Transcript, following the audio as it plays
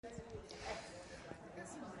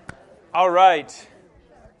All right.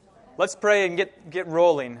 Let's pray and get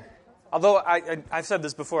rolling. Although I've said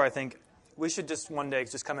this before, I think we should just one day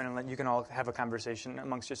just come in and you can all have a conversation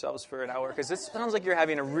amongst yourselves for an hour, because it sounds like you're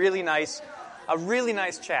having a really nice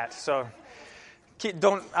chat. So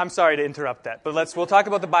I'm sorry to interrupt that, but we'll talk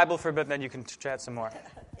about the Bible for a bit, and then you can chat some more.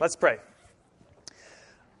 Let's pray.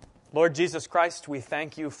 Lord Jesus Christ, we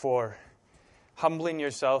thank you for humbling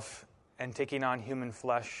yourself and taking on human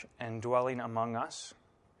flesh and dwelling among us.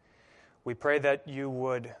 We pray that you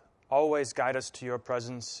would always guide us to your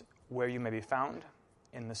presence where you may be found,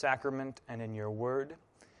 in the sacrament and in your word.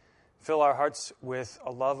 Fill our hearts with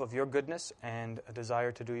a love of your goodness and a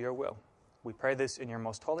desire to do your will. We pray this in your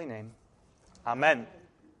most holy name. Amen.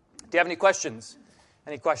 Do you have any questions?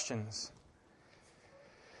 Any questions?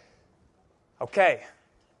 Okay.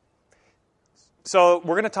 So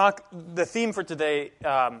we're going to talk, the theme for today,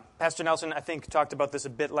 Pastor Nelson, I think, talked about this a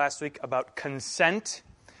bit last week, about consent,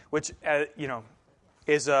 which,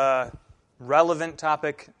 is a relevant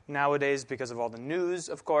topic nowadays because of all the news,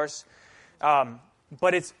 of course.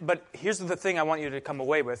 But here's the thing I want you to come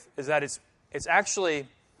away with, is that it's actually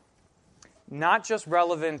not just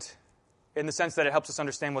relevant in the sense that it helps us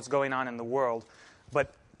understand what's going on in the world,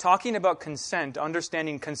 but talking about consent,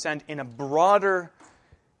 understanding consent in a broader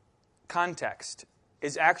context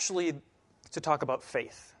is actually to talk about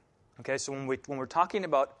faith. Okay, so when we're talking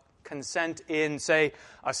about consent in, say,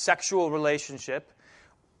 a sexual relationship,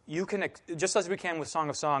 you can, just as we can with Song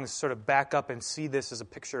of Songs, sort of back up and see this as a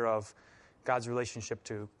picture of God's relationship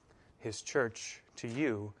to His church, to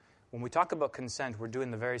you. When we talk about consent, we're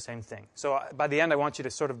doing the very same thing. So by the end, I want you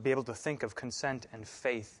to sort of be able to think of consent and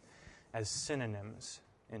faith as synonyms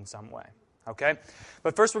in some way. Okay?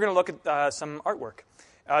 But first, we're going to look at some artwork.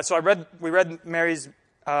 So we read Mary's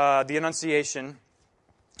The Annunciation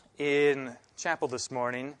in chapel this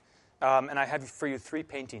morning. And I have for you 3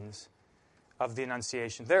 paintings of the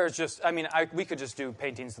Annunciation. There's just, we could just do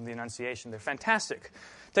paintings of the Annunciation. They're fantastic.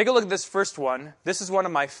 Take a look at this first one. This is one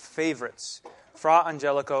of my favorites. Fra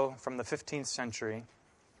Angelico from the 15th century.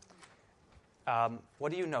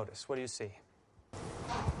 What do you notice? What do you see?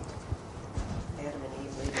 Adam and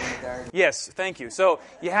Eve leaving the garden. Yes, thank you. So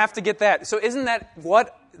you have to get that. So isn't that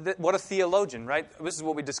what a theologian, right? This is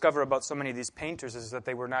what we discover about so many of these painters, is that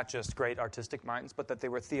they were not just great artistic minds, but that they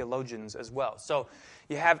were theologians as well. So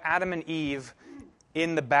you have Adam and Eve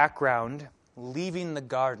in the background, leaving the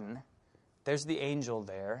garden. There's the angel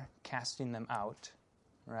there, casting them out,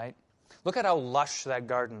 right? Look at how lush that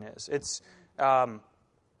garden is.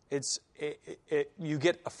 You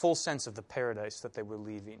get a full sense of the paradise that they were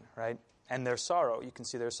leaving, right? And their sorrow. You can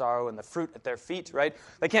see their sorrow and the fruit at their feet, right?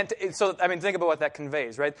 They can't. Think about what that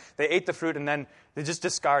conveys, right? They ate the fruit and then they just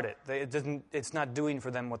discard it. It's not doing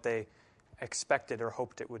for them what they expected or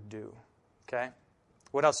hoped it would do. Okay.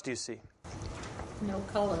 What else do you see? No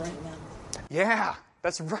color in them. Yeah,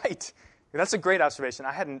 that's right. That's a great observation.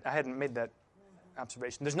 I hadn't made that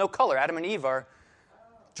observation. There's no color. Adam and Eve are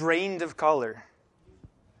drained of color.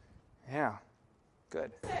 Yeah.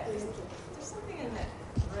 Good. There's something in that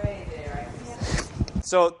gray there.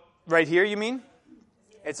 So, right here, you mean?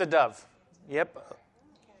 It's a dove. Yep.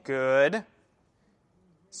 Good.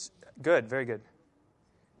 Good, very good.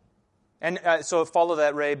 And so follow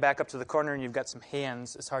that ray back up to the corner, and you've got some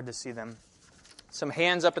hands. It's hard to see them. Some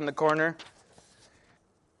hands up in the corner.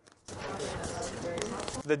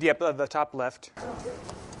 The top left.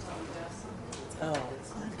 Oh.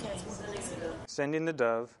 Okay. Sending the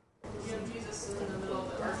dove.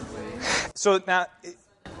 So now...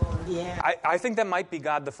 Yeah. I think that might be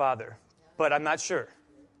God the Father, but I'm not sure.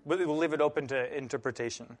 We'll leave it open to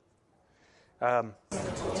interpretation. Yeah.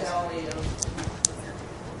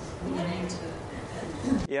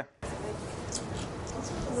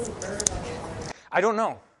 I don't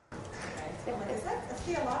know.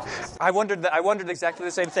 I wondered exactly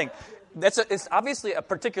the same thing. It's obviously a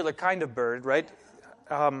particular kind of bird, right?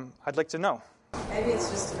 I'd like to know. Maybe it's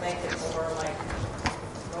just to make it more like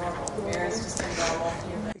normal. Mary's just a normal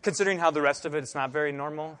human. Considering how the rest of it's not very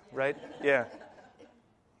normal, right? Yeah.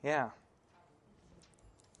 Yeah.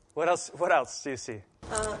 What else do you see?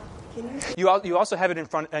 You also have it in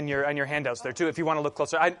front on your handouts there too. If you want to look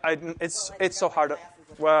closer, it's so hard.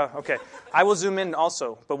 Well, okay. I will zoom in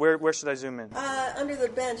also, but where should I zoom in? Under the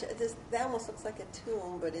bench. That almost looks like a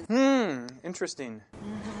tomb, but it's... Interesting.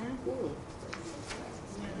 Mm-hmm.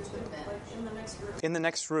 In the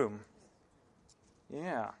next room.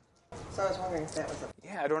 Yeah. So I was wondering if that was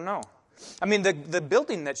Yeah, I don't know. I mean, the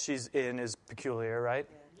building that she's in is peculiar, right?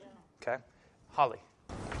 Okay. Holly.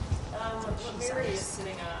 What Mary is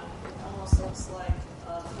sitting on, it almost looks like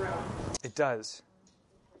a throne. It does.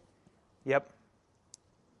 Yep.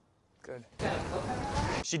 Good.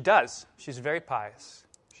 She does. She's very pious.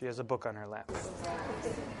 She has a book on her lap.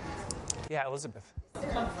 Yeah, Elizabeth.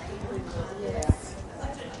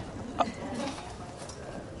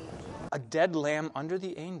 A dead lamb under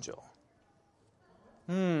the angel.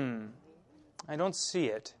 I don't see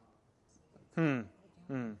it. Yeah, I'm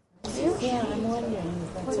wondering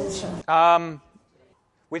what is it?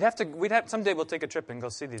 We'd have someday we'll take a trip and go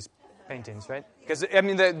see these paintings, right? Because I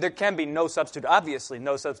mean, there can be no substitute. Obviously,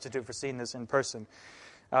 no substitute for seeing this in person.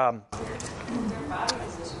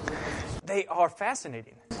 They are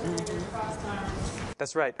fascinating.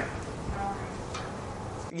 That's right.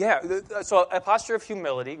 Yeah. So a posture of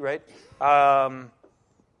humility, right? I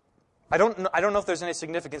don't know if there's any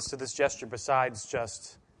significance to this gesture besides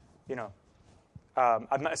just,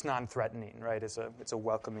 it's non-threatening, right? It's a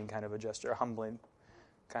welcoming kind of a gesture, a humbling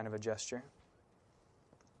kind of a gesture.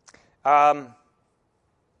 Pastor,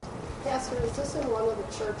 is this in one of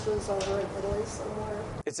the churches over in Italy somewhere?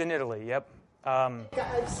 It's in Italy, yep.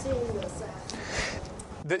 I've seen this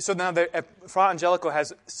actually. So now, Fra Angelico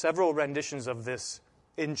has several renditions of this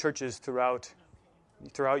in churches throughout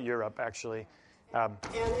Europe, actually. And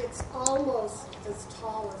it's almost as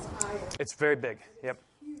tall as I am. It's very big, yep.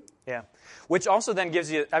 Yeah. Which also then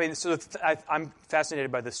gives you, I'm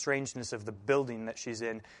fascinated by the strangeness of the building that she's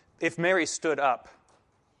in. If Mary stood up,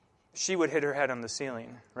 she would hit her head on the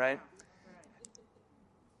ceiling, right?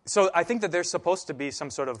 So I think that there's supposed to be some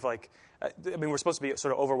sort of we're supposed to be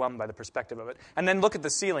sort of overwhelmed by the perspective of it. And then look at the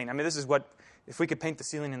ceiling. I mean, this is if we could paint the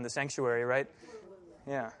ceiling in the sanctuary, right?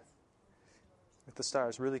 Yeah. With the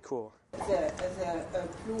stars, really cool. The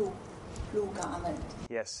blue garment.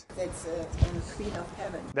 Yes. That's the Queen of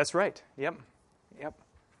Heaven. That's right. Yep.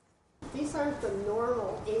 These aren't the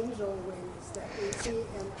normal angel wings that we see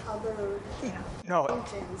in other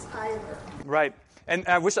paintings either. Right. And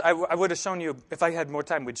I wish I would have shown you, if I had more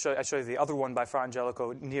time, I'd show you the other one by Fra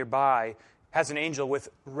Angelico nearby. Has an angel with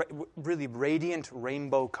really radiant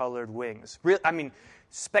rainbow-colored wings.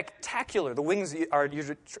 Spectacular. The wings are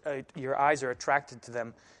your eyes are attracted to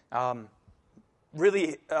them.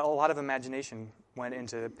 Really, a lot of imagination went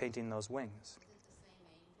into painting those wings.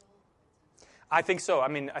 I think so. I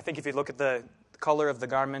mean, I think if you look at the color of the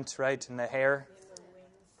garment, right, and the hair.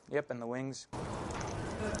 Yep, and the wings.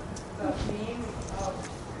 The theme of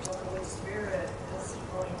the Holy Spirit is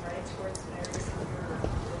going right towards Mary's finger,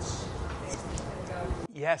 which makes me think of...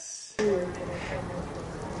 Yes.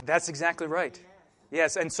 That's exactly right.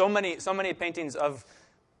 Yes, and so many paintings of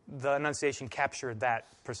the Annunciation capture that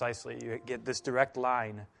precisely. You get this direct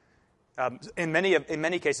line. In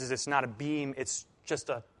many cases, it's not a beam; it's just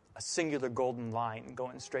a singular golden line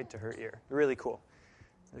going straight to her ear. Really cool.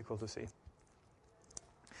 Really cool to see.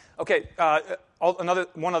 Okay,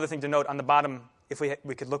 one other thing to note on the bottom, if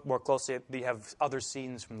we could look more closely, we have other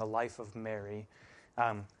scenes from the life of Mary,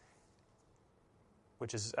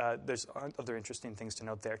 which is there's other interesting things to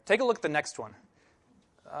note there. Take a look at the next one.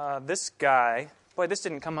 This guy, boy, this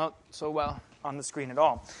didn't come out so well on the screen at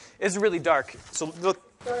all. It's really dark. So look,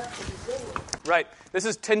 right. This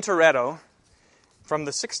is Tintoretto from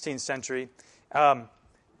the 16th century.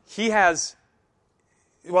 He does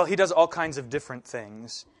all kinds of different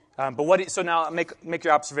things. So now make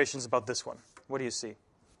your observations about this one. What do you see?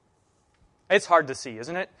 It's hard to see,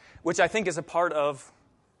 isn't it? Which I think is a part of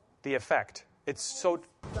the effect. It's so...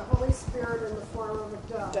 The Holy Spirit in the form of a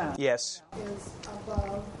dove yes. is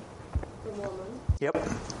above the woman. Yep.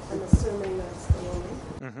 I'm assuming that's the woman.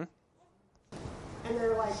 Mm-hmm. And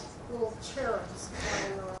they're like little cherubs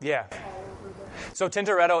flying around Yeah. all over there. So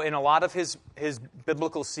Tintoretto, in a lot of his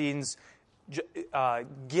biblical scenes,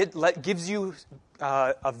 gives you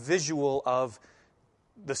a visual of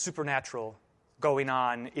the supernatural going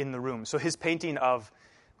on in the room. So his painting of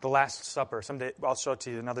the Last Supper, someday I'll show it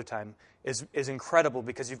to you another time, is incredible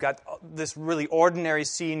because you've got this really ordinary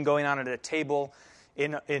scene going on at a table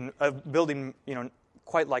in a building,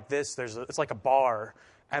 quite like this. It's like a bar,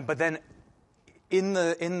 but then in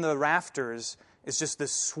the rafters is just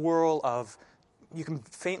this swirl of, you can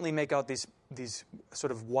faintly make out these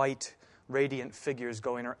sort of white, radiant figures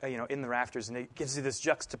going, in the rafters, and it gives you this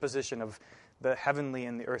juxtaposition of the heavenly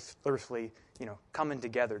and the earthly, coming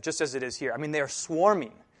together, just as it is here. I mean, they are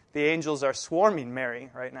swarming. The angels are swarming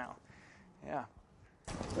Mary right now. Yeah.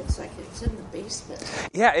 Looks like it's in the basement.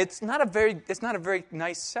 Yeah, it's not a very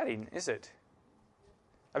nice setting, is it?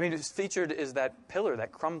 I mean, it's featured is that pillar,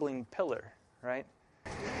 that crumbling pillar, right?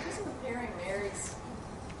 Just comparing Mary's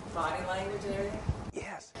body language and everything.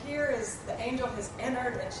 Yes. Here is the angel has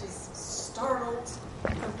entered and she's startled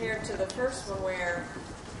compared to the first one where,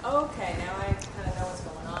 okay, now I kind of know what's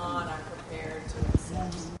going on. I'm prepared to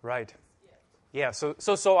accept. Right. Yeah, so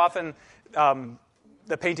often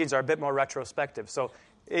the paintings are a bit more retrospective. So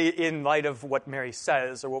in light of what Mary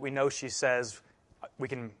says or what we know she says, we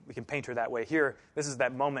can paint her that way. Here, this is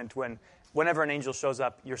that moment when whenever an angel shows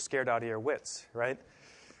up, you're scared out of your wits, right?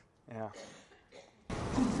 Yeah.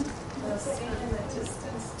 The scene in the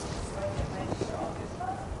distance looks like it might show.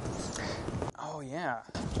 Oh, yeah.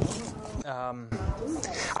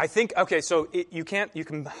 I think, okay, so you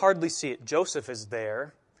can hardly see it. Joseph is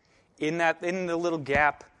there in the little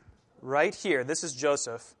gap right here. This is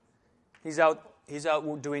Joseph. He's out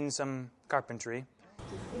doing some carpentry.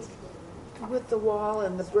 With the wall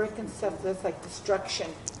and the brick and stuff, that's like destruction.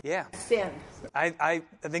 Yeah. Sin. I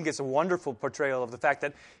think it's a wonderful portrayal of the fact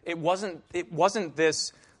that it wasn't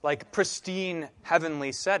this like pristine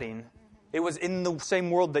heavenly setting. It was in the same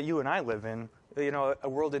world that you and I live in, a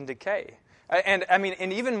world in decay. And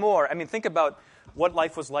even more, think about what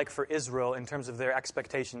life was like for Israel in terms of their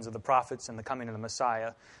expectations of the prophets and the coming of the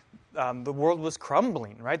Messiah. The world was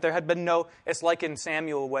crumbling, right? There had been it's like in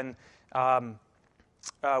Samuel when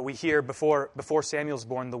we hear before Samuel's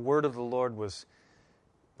born, the word of the Lord was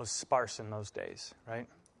sparse in those days, right?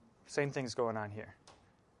 Same thing's going on here.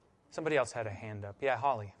 Somebody else had a hand up. Yeah,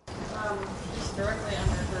 Holly. Just directly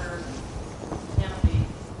under her canopy,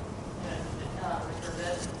 with her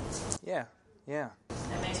bed. Yeah.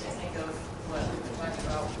 That makes me think of what we've been talking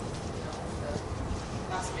about, the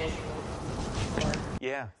consummation of the Lord.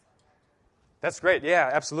 Yeah. That's great. Yeah,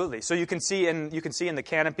 absolutely. So you can see in the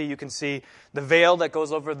canopy, you can see the veil that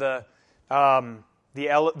goes over the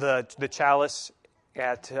chalice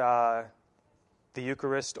at the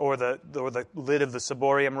Eucharist, or the lid of the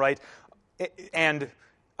ciborium, right? And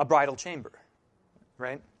a bridal chamber,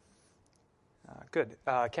 right? Good.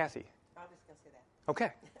 Kathy. I was just going to say that.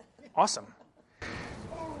 Okay. Awesome. The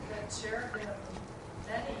cherubim,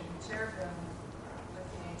 many cherubim with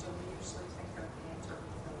the angel, we usually think of the angel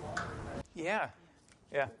being alone. But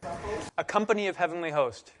Yeah. A company of heavenly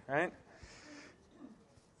host, right?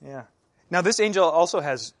 Yeah. Now this angel also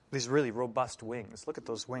has these really robust wings. Look at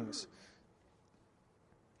those wings.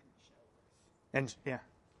 And yeah.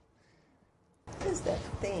 What is that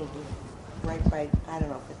thing right by, I don't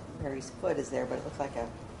know if Mary's foot is there, but it looks like a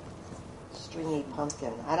stringy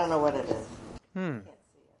pumpkin. I don't know what it is. Can't see it.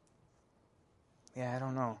 Yeah, I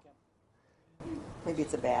don't know. Maybe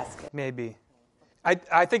it's a basket. Maybe.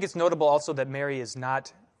 I think it's notable also that Mary is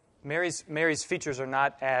not, Mary's features are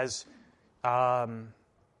not as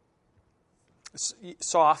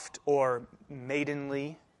soft or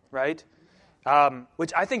maidenly, right?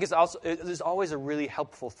 Which I think is always a really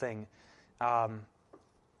helpful thing. That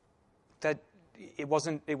it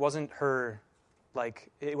wasn't her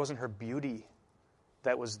beauty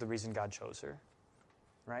that was the reason God chose her,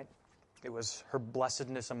 right? It was her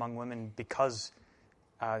blessedness among women because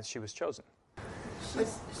she was chosen.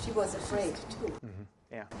 She was afraid, too. Mm-hmm.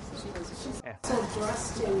 Yeah. She's Yeah. also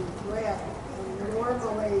dressed in red, and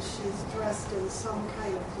normally she's dressed in some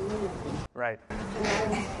kind of blue. Right.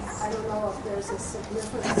 And I don't know if there's a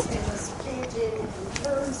significance in this painting in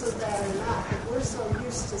terms of that or not, but we're so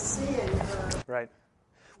used to seeing her. Right.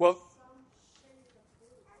 Well,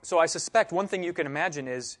 so I suspect one thing you can imagine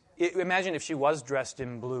is, imagine if she was dressed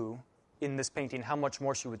in blue in this painting, how much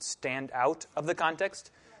more she would stand out of the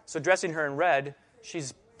context. So dressing her in red,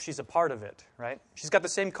 she's a part of it, right? She's got the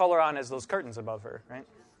same color on as those curtains above her, right?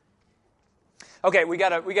 Okay, we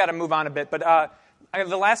gotta move on a bit, but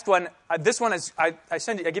the last one, this one is I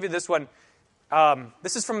give you this one.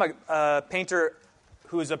 This is from a painter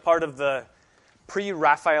who is a part of the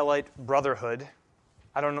pre-Raphaelite Brotherhood.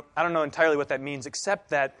 I don't know entirely what that means, except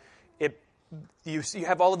that you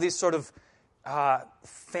have all of these sort of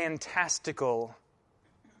fantastical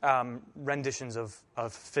renditions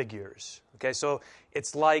of figures. Okay, so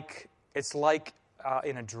it's like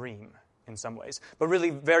in a dream in some ways, but really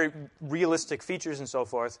very realistic features and so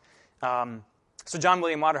forth. So John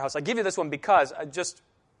William Waterhouse, I give you this one because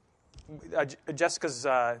Jessica's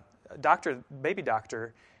baby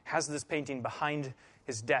doctor, has this painting behind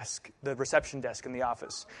his desk, the reception desk in the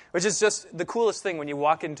office, which is just the coolest thing when you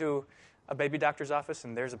walk into a baby doctor's office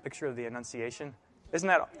and there's a picture of the Annunciation. Isn't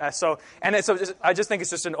that so? And I just think it's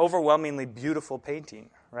just an overwhelmingly beautiful painting,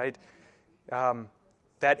 right?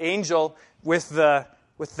 That angel with the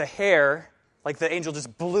hair, like the angel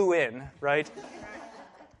just blew in, right?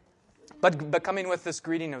 But coming with this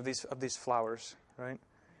greeting of these flowers, right?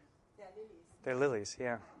 They're lilies,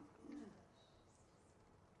 yeah.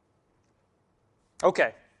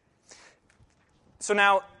 Okay. So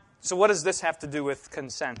what does this have to do with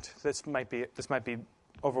consent? This might be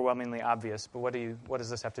overwhelmingly obvious, but what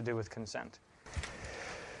does this have to do with consent?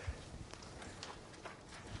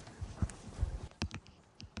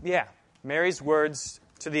 Yeah, Mary's words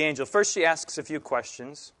to the angel. First, she asks a few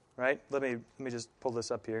questions, right? Let me just pull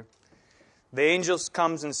this up here. The angel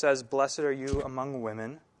comes and says, "Blessed are you among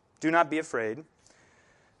women. Do not be afraid,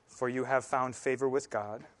 for you have found favor with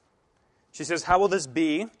God." She says, "How will this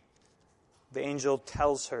be?" The angel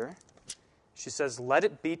tells her. She says, "Let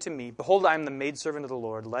it be to me. Behold, I am the maidservant of the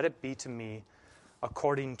Lord. Let it be to me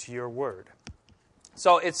according to your word."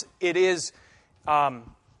 So it is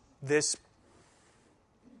this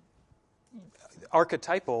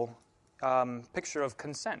archetypal picture of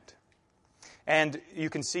consent. And you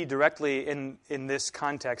can see directly in this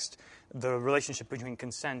context the relationship between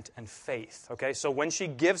consent and faith. Okay, so when she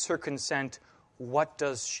gives her consent, what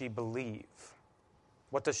does she believe?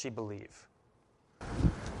 What does she believe?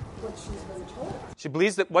 What she's been told. She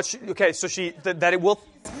believes that that it will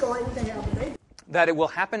Going to have a baby. that it will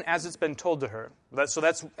happen as it's been told to her. So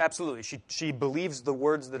that's absolutely. She believes the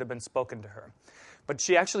words that have been spoken to her. But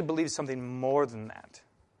she actually believes something more than that.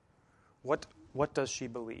 What does she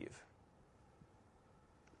believe?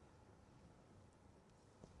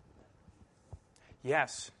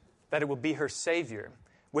 Yes, that it will be her Savior,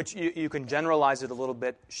 which you can generalize it a little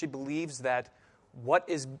bit. She believes that what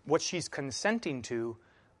she's consenting to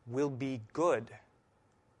will be good,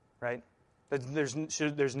 right?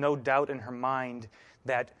 There's no doubt in her mind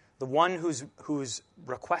that the one who's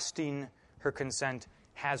requesting her consent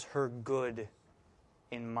has her good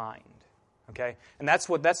in mind, okay? And that's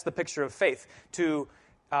the picture of faith, to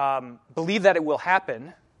believe that it will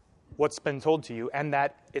happen, what's been told to you, and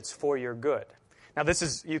that it's for your good. Now,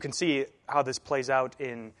 you can see how this plays out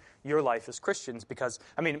in your life as Christians, because,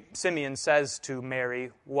 Simeon says to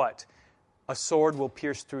Mary, what? A sword will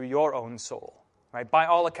pierce through your own soul, right? By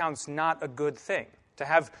all accounts, not a good thing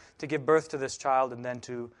to give birth to this child and then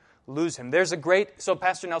to lose him. So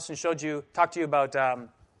Pastor Nelson talked to you about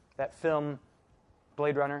that film,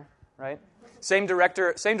 Blade Runner, right? Same director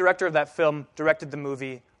of that film directed the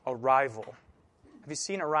movie Arrival. Have you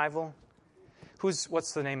seen Arrival?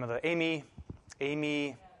 What's the name of the Amy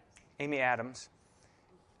Adams.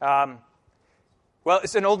 Well,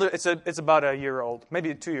 it's about a year old,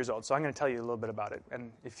 maybe 2 years old. So I'm going to tell you a little bit about it,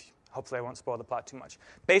 and hopefully I won't spoil the plot too much.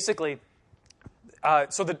 Basically,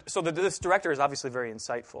 this director is obviously very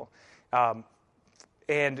insightful,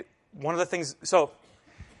 and one of the things. So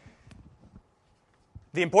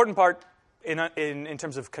the important part in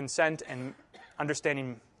terms of consent and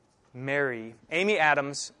understanding Mary, Amy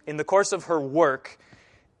Adams, in the course of her work,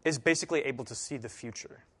 is basically able to see the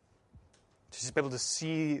future. She's able to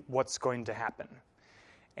see what's going to happen.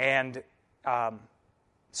 And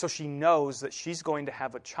so she knows that she's going to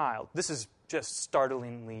have a child. This is just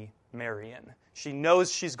startlingly Marian. She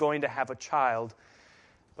knows she's going to have a child,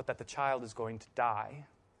 but that the child is going to die,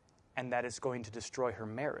 and that is going to destroy her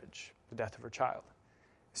marriage, the death of her child.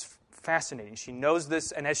 It's fascinating. She knows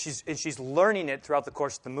this, and as she's learning it throughout the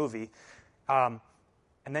course of the movie, and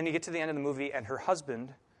then you get to the end of the movie, and her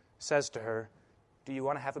husband says to her, "Do you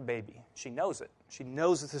want to have a baby?" She knows it. She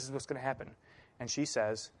knows that this is what's going to happen. And she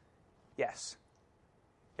says, yes.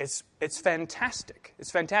 It's fantastic. It's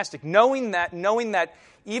fantastic. Knowing that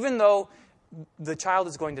even though the child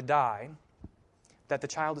is going to die, that the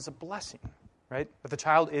child is a blessing, right? That the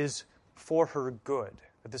child is for her good.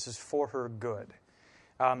 That this is for her good.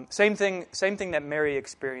 Same thing that Mary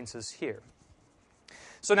experiences here.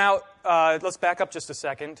 So now, let's back up just a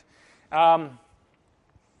second.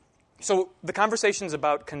 So the conversations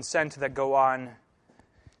about consent that go on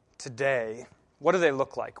today, what do they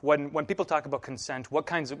look like? When people talk about consent,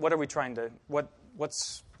 what are we trying to, what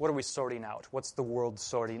are we sorting out? What's the world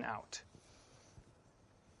sorting out?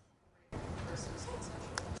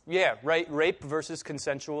 Yeah, right. Rape versus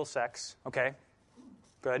consensual sex. Okay,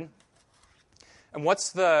 good. And what's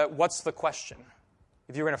the question?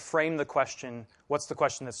 If you're going to frame the question, what's the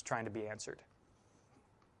question that's trying to be answered?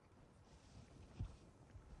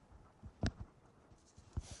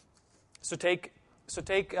 So take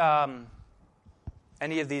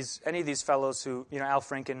any of these fellows who, Al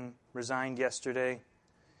Franken resigned yesterday.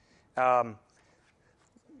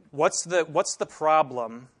 What's the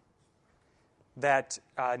problem that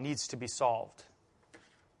needs to be solved?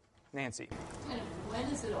 Nancy. Kind of, when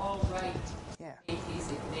is it all right to make these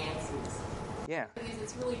advances? Yeah. Because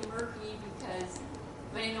it's really murky because,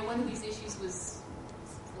 one of these issues was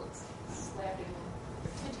slapping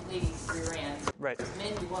ladies' rear ends. Right.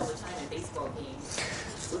 Men do all the time in baseball games.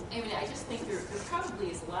 I just think there probably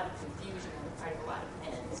is a lot of confusion on the part of a lot of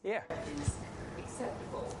men. Yeah. That is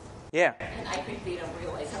acceptable. Yeah. And I think they don't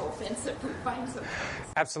realize how offensive we find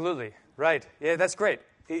sometimes. Absolutely. Right. Yeah, that's great.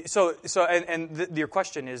 So your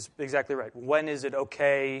question is exactly right. When is it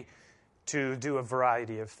okay to do a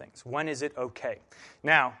variety of things? When is it okay?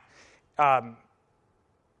 Now,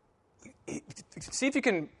 see if you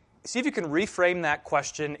can reframe that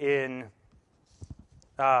question in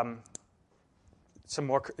some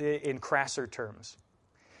more in crasser terms.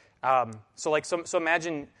 So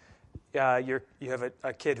imagine you have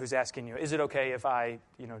a kid who's asking you, "Is it okay if I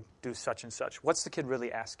do such and such?" What's the kid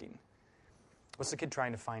really asking? What's the kid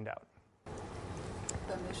trying to find out?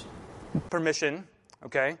 Permission.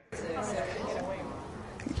 Okay.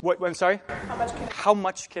 What? I'm sorry. How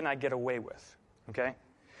much can I get away with? Okay.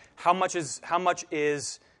 How much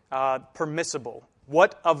is permissible?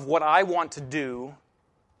 What I want to do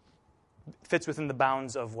fits within the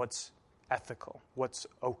bounds of what's ethical, what's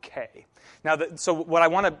okay. Now, so what I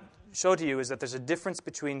want to show to you is that there's a difference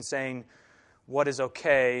between saying what is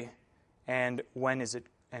okay and when is it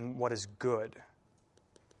and what is good.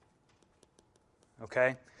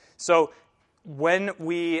 Okay? So when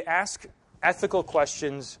we ask ethical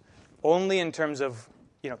questions only in terms of,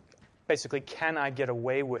 basically, can I get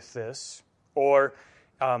away with this? Or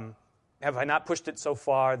have I not pushed it so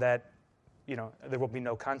far that, there will be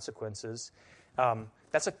no consequences?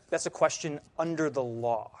 That's a question under the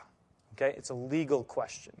law. Okay? It's a legal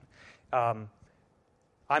question.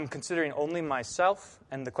 I'm considering only myself,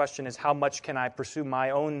 and the question is, how much can I pursue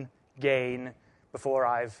my own gain before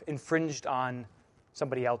I've infringed on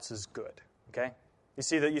somebody else's good? Okay?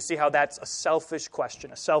 You see how that's a selfish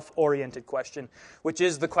question, a self-oriented question, which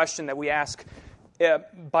is the question that we ask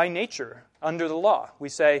by nature under the law. We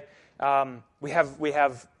say we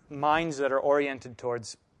have minds that are oriented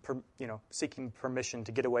towards seeking permission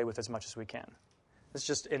to get away with as much as we can. It's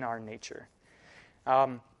just in our nature.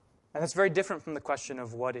 And that's very different from the question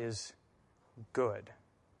of what is good,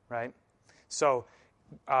 right? So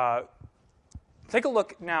take a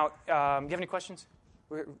look now. Do you have any questions?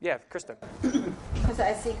 Yeah, Krista. Because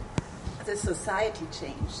I think the society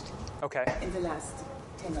changed in the last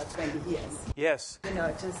 10 or 20 years. Yes.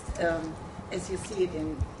 Just as you see it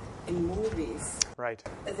in movies. Right.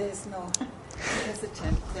 There's no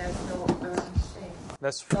hesitant. There's no shame.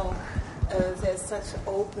 That's no. There's such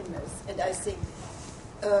openness, and I think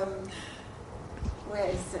where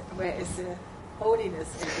is the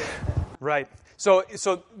holiness in this? Right. So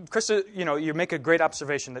Krista, you make a great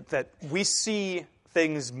observation that we see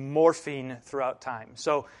things morphing throughout time.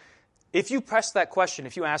 So if you press that question,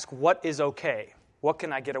 if you ask what is okay, what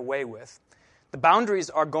can I get away with, the boundaries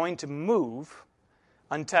are going to move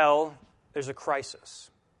until there's a crisis.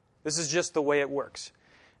 This is just the way it works.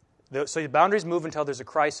 So the boundaries move until there's a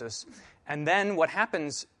crisis, and then what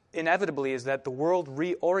happens inevitably is that the world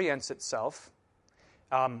reorients itself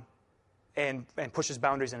and pushes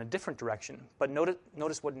boundaries in a different direction. But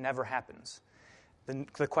notice what never happens.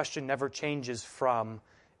 The question never changes from,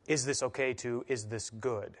 is this okay, to, is this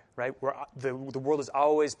good, right? The world is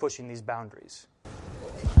always pushing these boundaries.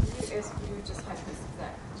 We were just having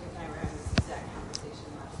Jake and I were having this exact conversation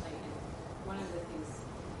last night, and one of the things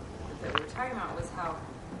that we were talking about was how,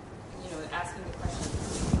 asking the question,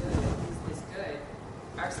 is this good?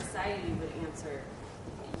 Our society would answer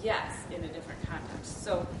yes in a different context.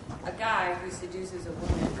 So a guy who seduces a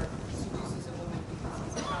woman because he's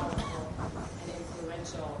powerful and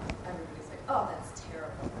influential, everybody's like, oh, that's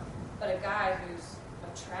terrible. But a guy who's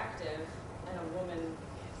attractive and a woman,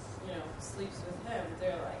 sleeps with him,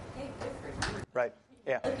 they're like, hey, good for you. Right.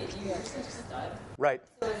 Yeah. Look at you, you're such a stud. Right.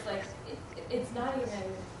 So it's like, it's not even like,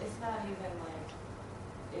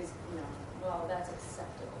 well, that's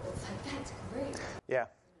acceptable. It's like, that's great. Yeah.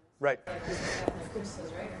 Right. Like Chris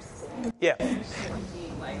was right, our society Yeah. should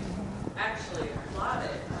be like actually applauded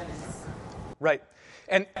when it's right.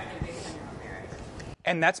 And based on your own merit.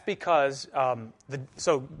 And that's because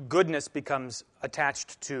so goodness becomes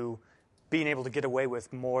attached to being able to get away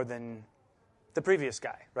with more than the previous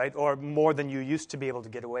guy, right? Or more than you used to be able to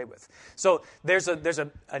get away with. So there's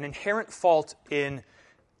an inherent fault in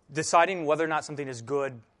deciding whether or not something is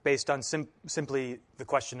good based on simply the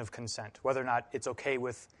question of consent, whether or not it's okay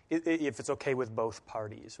with if it's okay with both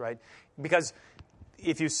parties, right? Because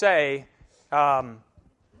if you say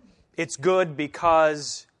it's good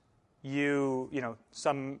because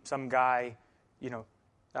some guy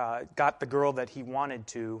got the girl that he wanted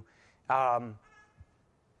to,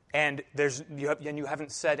 and you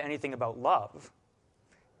haven't said anything about love,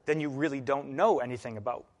 then you really don't know anything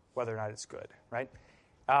about whether or not it's good, right?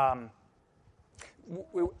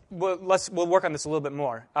 We'll work on this a little bit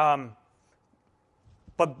more.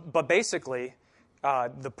 But basically,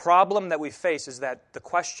 the problem that we face is that the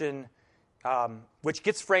question, which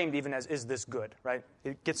gets framed even as "is this good?" right?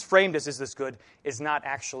 It gets framed as "is this good?" is not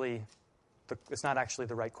actually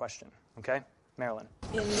the right question. Okay, Marilyn.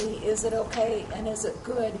 In the is it okay and is it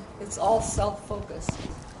good, it's all self-focused.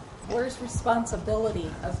 Where's responsibility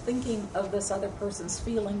of thinking of this other person's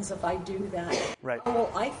feelings if I do that? Right. How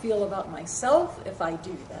will I feel about myself if I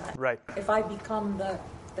do that? Right. If I become the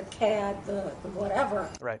cad, the whatever.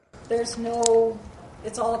 Right. There's no,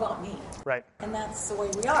 it's all about me. Right. And that's the way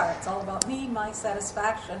we are. It's all about me, my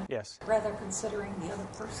satisfaction. Yes. Rather considering the other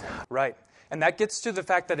person. Right. And that gets to the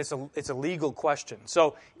fact that it's a legal question.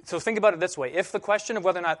 So think about it this way. If the question of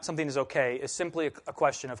whether or not something is okay is simply a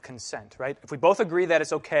question of consent, right? If we both agree that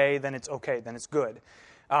it's okay, then it's good.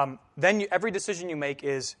 Then every decision you make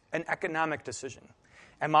is an economic decision.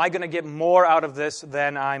 Am I going to get more out of this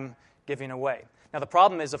than I'm giving away? Now, the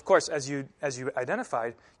problem is, of course, as you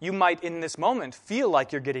identified, you might in this moment feel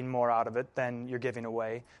like you're getting more out of it than you're giving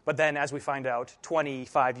away. But then, as we find out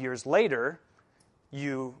 25 years later,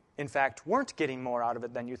 you, in fact, weren't getting more out of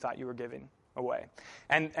it than you thought you were giving away.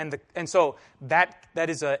 And so that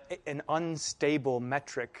is an unstable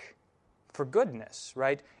metric for goodness,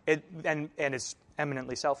 right? And it's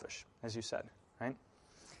eminently selfish, as you said, right?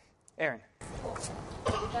 Aaron.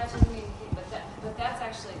 But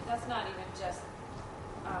that's not even just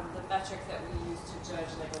the metric that we use to judge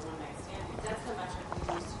like a one-night stand. That's the metric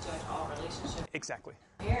we use to judge all relationships. Exactly.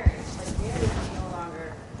 Marriage is no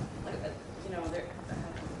longer, there's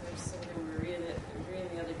something we were reading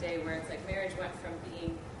the other day where it's like marriage went from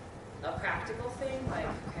being a practical thing, like,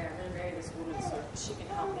 okay, I'm going to marry this woman so she can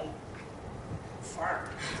help me farm.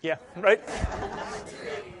 Yeah, right?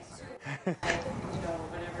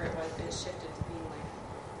 Whenever it was, it shifted to being like,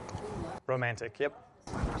 romantic, yep.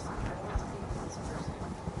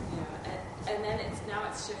 And then it's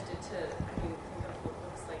shifted to, think of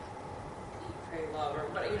books like Eat, Pray, Love, or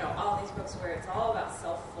all these books where it's all about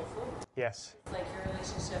self-fulfillment. Yes. Like your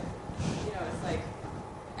relationship, it's like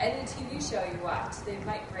any TV show you watch, they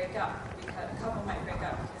might break up because a couple might break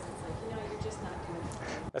up because it's like, you're just not doing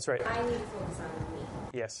it. That's right. I need to focus on me.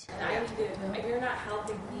 Yes. And I need to, if you're not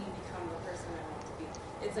helping me become the person I want to be.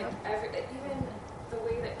 It's like even the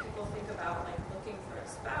way that people think about like looking for a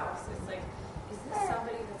spouse, it's like, is this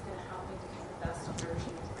somebody that's going to help me become the best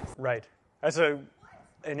version of myself? Right. That's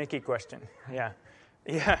an icky question. Yeah.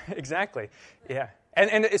 Yeah, exactly. Yeah.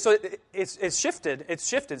 And so it's shifted. It's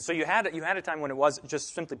shifted. So you had a time when it was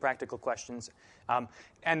just simply practical questions.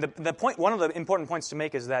 And the point, one of the important points to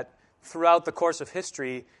make is that throughout the course of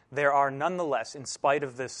history, there are nonetheless, in spite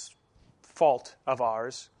of this fault of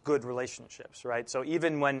ours, good relationships, right? So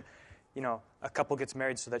even when, a couple gets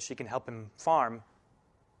married so that she can help him farm,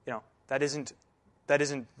 that isn't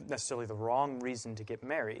necessarily the wrong reason to get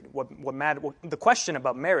married. The question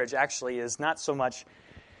about marriage actually is not so much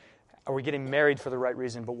are we getting married for the right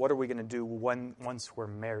reason, but what are we going to do once we're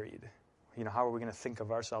married? How are we going to think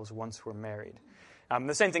of ourselves once we're married?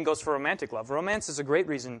 The same thing goes for romantic love. Romance is a great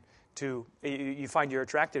reason you find you're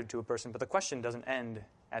attracted to a person, but the question doesn't end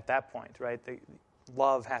at that point, right?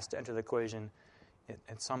 Love has to enter the equation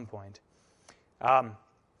at some point.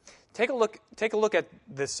 Take a look at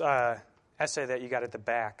this essay that you got at the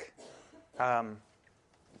back. I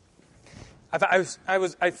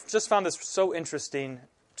just found this so interesting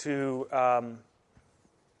to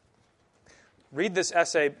read this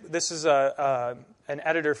essay. This is an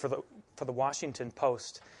editor for the Washington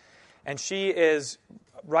Post, and she is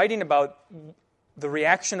writing about the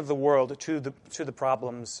reaction of the world to the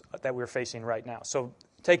problems that we're facing right now. So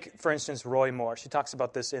take, for instance, Roy Moore. She talks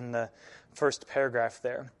about this in the first paragraph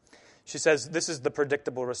there. She says, this is the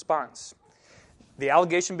predictable response. The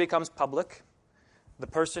allegation becomes public. The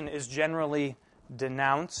person is generally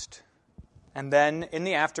denounced. And then, in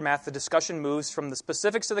the aftermath, the discussion moves from the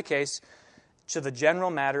specifics of the case to the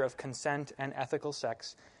general matter of consent and ethical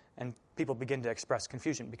sex. And people begin to express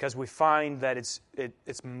confusion because we find that it's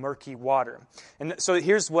murky water. And so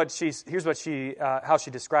here's how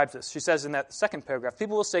she describes this. She says in that second paragraph,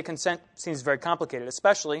 people will say consent seems very complicated,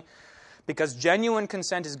 especially because genuine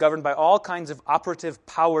consent is governed by all kinds of operative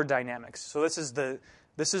power dynamics. So this is the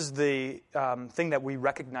thing that we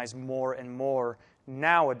recognize more and more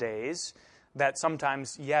nowadays, that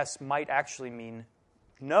sometimes yes might actually mean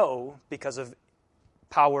no because of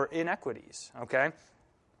power inequities. Okay.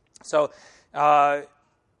 So that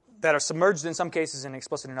are submerged in some cases and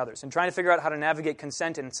explicit in others. And trying to figure out how to navigate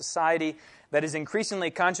consent in a society that is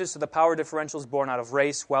increasingly conscious of the power differentials born out of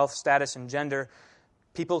race, wealth, status, and gender,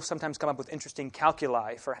 people sometimes come up with interesting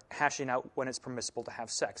calculi for hashing out when it's permissible to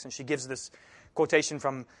have sex. And she gives this quotation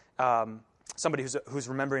from somebody who's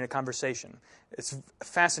remembering a conversation. It's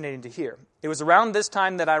fascinating to hear. It was around this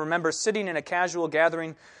time that I remember sitting in a casual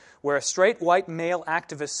gathering where a straight white male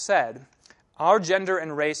activist said, "Our gender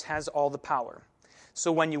and race has all the power.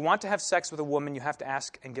 So when you want to have sex with a woman, you have to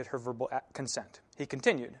ask and get her verbal consent. He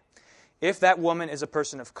continued, if that woman is a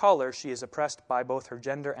person of color, she is oppressed by both her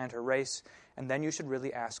gender and her race, and then you should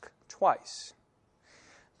really ask twice.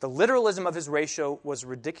 The literalism of his ratio was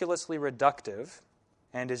ridiculously reductive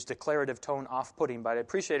and his declarative tone off-putting, but I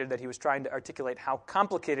appreciated that he was trying to articulate how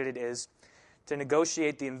complicated it is to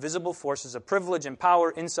negotiate the invisible forces of privilege and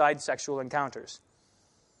power inside sexual encounters.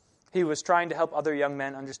 He was trying to help other young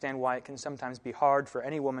men understand why it can sometimes be hard for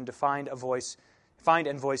any woman to find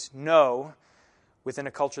and voice no within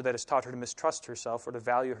a culture that has taught her to mistrust herself or to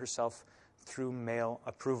value herself through male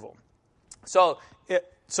approval. So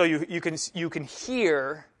you can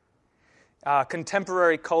hear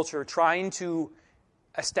contemporary culture trying to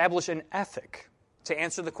establish an ethic to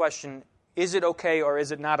answer the question, is it okay or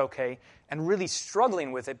is it not okay, and really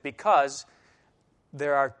struggling with it because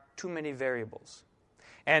there are too many variables.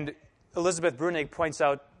 And Elizabeth Bruenig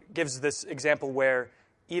gives this example where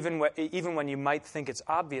even when you might think it's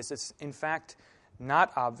obvious, it's in fact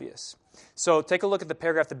not obvious. So take a look at the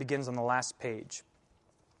paragraph that begins on the last page.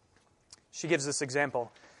 She gives this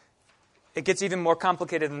example. It gets even more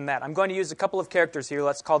complicated than that. I'm going to use a couple of characters here.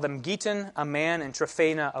 Let's call them Giton, a man, and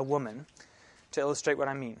Tryphena, a woman, to illustrate what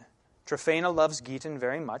I mean. Tryphena loves Giton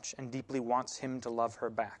very much and deeply wants him to love her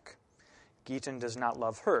back. Giton does not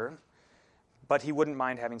love her, but he wouldn't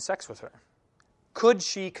mind having sex with her. Could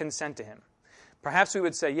she consent to him? Perhaps we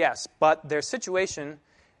would say yes, but their situation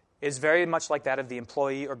is very much like that of the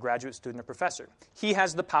employee or graduate student or professor. He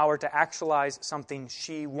has the power to actualize something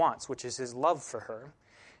she wants, which is his love for her,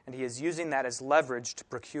 and he is using that as leverage to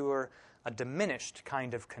procure a diminished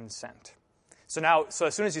kind of consent. So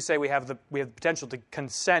as soon as you say we have the potential to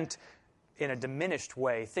consent in a diminished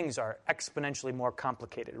way, things are exponentially more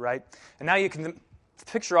complicated, right? And now you can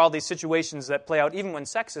picture all these situations that play out even when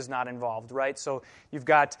sex is not involved, right? So you've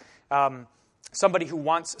got somebody who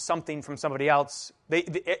wants something from somebody else.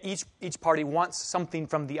 Each party wants something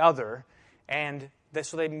from the other, and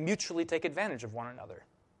so they mutually take advantage of one another.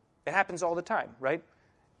 It happens all the time, right?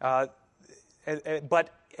 But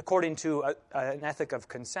according to an ethic of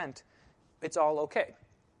consent, it's all okay.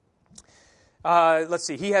 Let's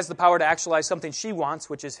see. He has the power to actualize something she wants,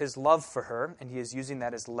 which is his love for her, and he is using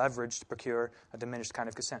that as leverage to procure a diminished kind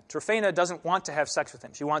of consent. Tryphena doesn't want to have sex with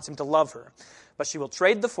him. She wants him to love her, but she will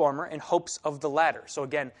trade the former in hopes of the latter. So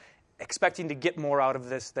again, expecting to get more out of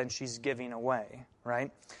this than she's giving away,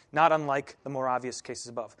 right? Not unlike the more obvious cases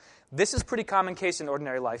above. This is a pretty common case in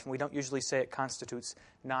ordinary life, and we don't usually say it constitutes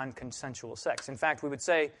non-consensual sex. In fact, we would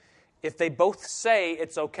say if they both say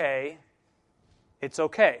it's okay, it's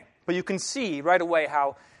okay. But you can see right away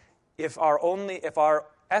how if our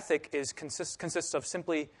ethic consists of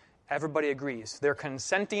simply everybody agrees, they're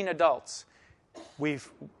consenting adults, we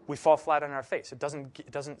fall flat on our face. It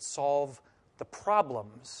doesn't solve the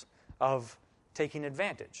problems of taking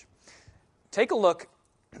advantage. Take a look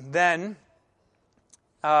then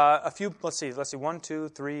let's see 1, 2,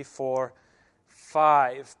 3, 4,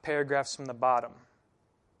 5 paragraphs from the bottom.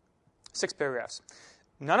 6 paragraphs.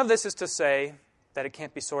 None of this is to say that it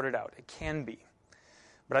can't be sorted out. It can be.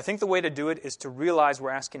 But I think the way to do it is to realize we're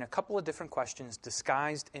asking a couple of different questions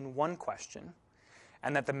disguised in one question,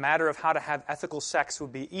 and that the matter of how to have ethical sex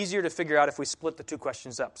would be easier to figure out if we split the two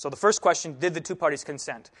questions up. So the first question, did the two parties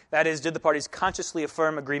consent? That is, did the parties consciously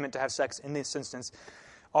affirm agreement to have sex in this instance?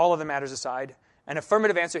 All other matters aside. An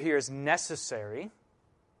affirmative answer here is necessary,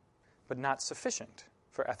 but not sufficient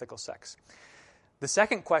for ethical sex. The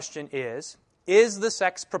second question is the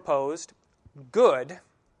sex proposed good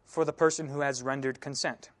for the person who has rendered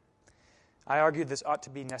consent? I argue this ought to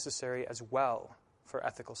be necessary as well for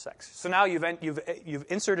ethical sex. So now you've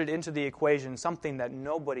inserted into the equation something that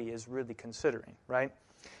nobody is really considering, right?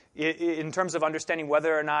 In terms of understanding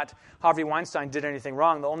whether or not Harvey Weinstein did anything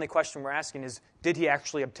wrong, the only question we're asking is, did he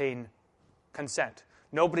actually obtain consent?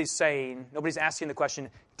 Nobody's asking the question,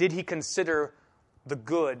 did he consider the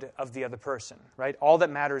good of the other person, right? All that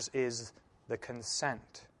matters is the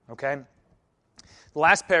consent, okay? The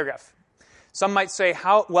last paragraph. Some might say,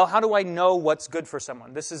 how do I know what's good for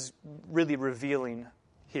someone? This is really revealing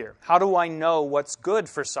here. How do I know what's good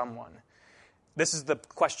for someone? This is the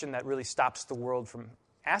question that really stops the world from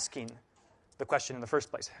asking the question in the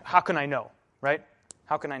first place. How can I know, right?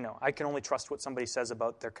 How can I know? I can only trust what somebody says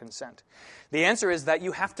about their consent. The answer is that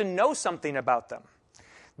you have to know something about them,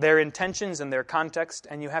 their intentions and their context,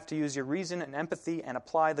 and you have to use your reason and empathy and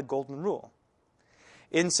apply the golden rule.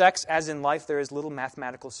 In sex, as in life, there is little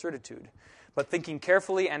mathematical certitude. But thinking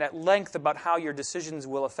carefully and at length about how your decisions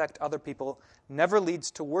will affect other people never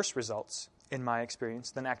leads to worse results, in my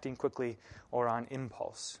experience, than acting quickly or on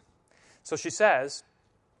impulse. So she says,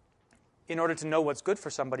 in order to know what's good for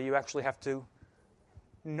somebody, you actually have to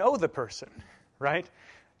know the person, right?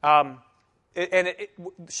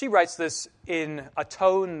 She writes this in a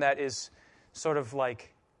tone that is sort of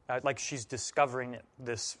like she's discovering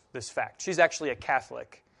this fact. She's actually a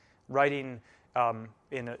Catholic, writing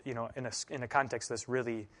in a context that's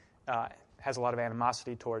really has a lot of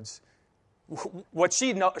animosity towards what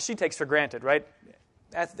she takes for granted, right?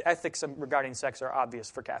 Ethics regarding sex are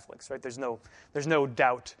obvious for Catholics, right? There's no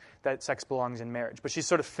doubt that sex belongs in marriage. But she's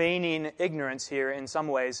sort of feigning ignorance here in some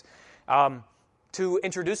ways to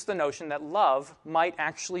introduce the notion that love might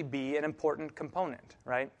actually be an important component,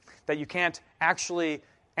 right? That you can't actually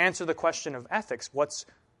answer the question of ethics, what's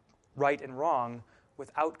right and wrong,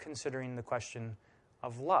 without considering the question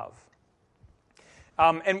of love.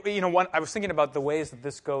 I was thinking about the ways that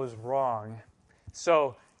this goes wrong.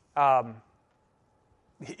 So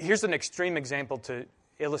here's an extreme example to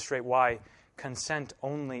illustrate why consent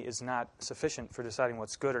only is not sufficient for deciding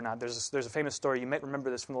what's good or not. There's a famous story. You might remember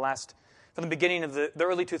this from the beginning of the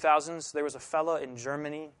early 2000s. There was a fellow in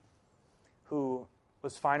Germany who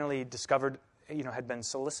was finally discovered, had been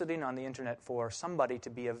soliciting on the internet for somebody to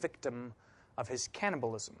be a victim of his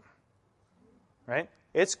cannibalism. Right?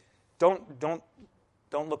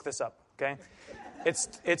 Don't look this up, okay?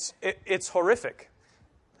 It's horrific.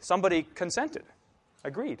 Somebody consented,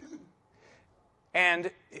 agreed.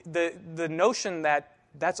 And the notion that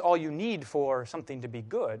that's all you need for something to be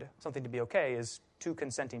good, something to be okay, is two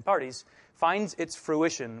consenting parties, finds its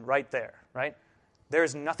fruition right there, right?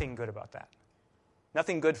 There's nothing good about that.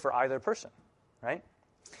 Nothing good for either person, right?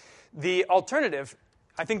 The alternative,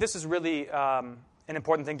 I think this is really an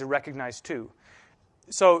important thing to recognize too.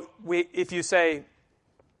 So if you say,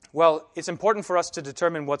 well, it's important for us to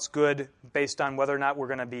determine what's good based on whether or not we're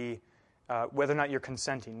going to be, whether or not you're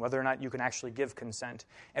consenting, whether or not you can actually give consent.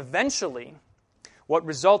 Eventually, what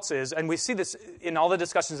results is, and we see this in all the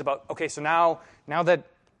discussions about, okay, so now that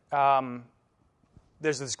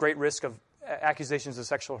there's this great risk of accusations of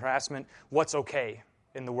sexual harassment, what's okay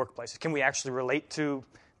in the workplace? Can we actually relate to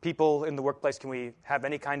people in the workplace? Can we have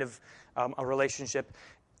any kind of a relationship?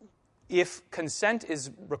 If consent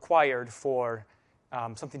is required for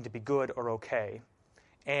something to be good or okay,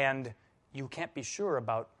 and you can't be sure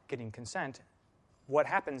about getting consent, what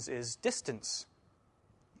happens is distance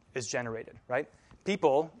is generated, right?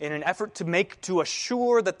 People, in an effort to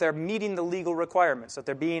assure that they're meeting the legal requirements, that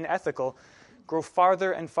they're being ethical, grow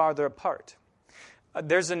farther and farther apart.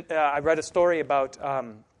 I read a story about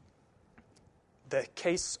the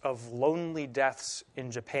case of lonely deaths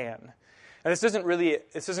in Japan. And this isn't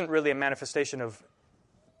really a manifestation of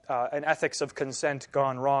an ethics of consent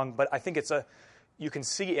gone wrong, but I think you can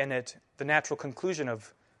see in it the natural conclusion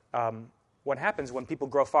of what happens when people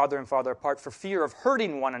grow farther and farther apart for fear of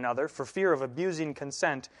hurting one another, for fear of abusing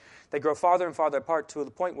consent. They grow farther and farther apart to the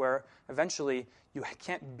point where eventually you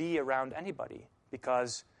can't be around anybody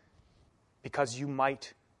because you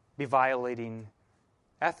might be violating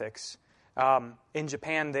ethics. In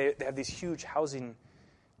Japan, they have these huge housing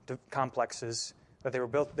complexes that they were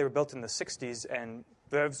built in the 60s, and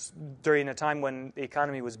during a time when the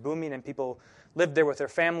economy was booming and people lived there with their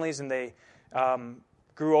families, and they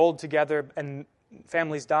grew old together, and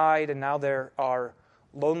families died, and now there are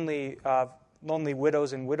lonely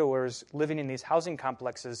widows and widowers living in these housing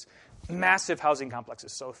complexes, massive housing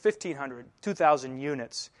complexes, so 1,500, 2,000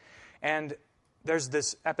 units. And there's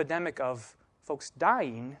this epidemic of folks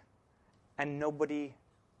dying, and nobody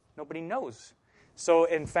knows. So,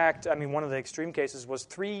 in fact, one of the extreme cases was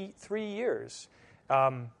 3 years.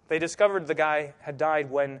 They discovered the guy had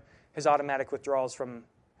died when his automatic withdrawals from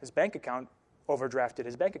his bank account overdrafted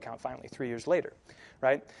his bank account finally 3 years later,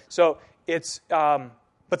 right? So it's,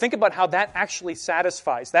 but think about how that actually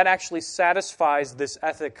satisfies. That actually satisfies this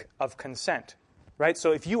ethic of consent, right?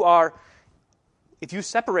 So if you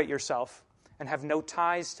separate yourself and have no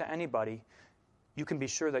ties to anybody, you can be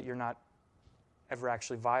sure that you're not ever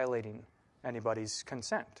actually violating anybody's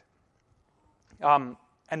consent. And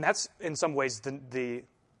that's, in some ways, the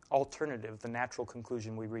alternative, the natural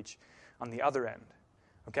conclusion we reach on the other end.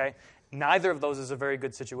 Okay? Neither of those is a very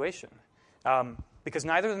good situation, because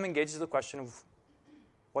neither of them engages the question of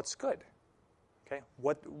what's good. Okay?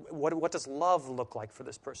 What does love look like for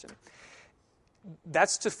this person?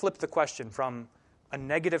 That's to flip the question from a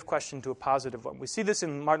negative question to a positive one. We see this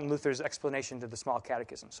in Martin Luther's explanation to the Small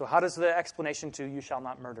Catechism. So how does the explanation to "you shall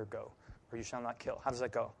not murder" go? Or "you shall not kill"? How does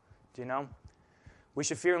that go? Do you know? We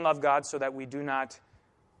should fear and love God so that we do not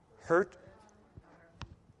hurt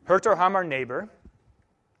or harm our neighbor,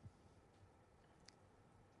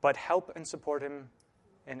 but help and support him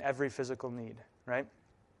in every physical need, right?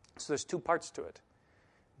 So there's two parts to it.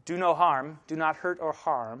 do no harm, do not hurt or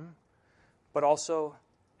harm, but also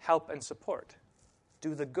help and support.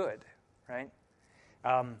 Do the good, right?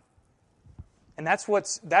 And that's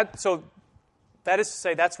so that is to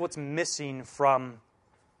say that's what's missing from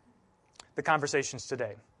the conversations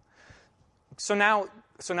today. So now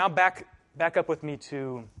back up with me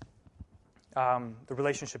to the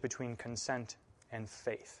relationship between consent and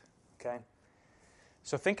faith. Okay?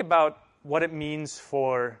 So think about what it means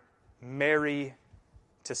for Mary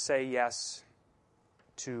to say yes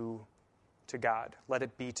to God. Let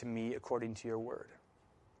it be to me according to your word.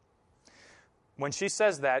 When she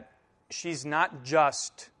says that, she's not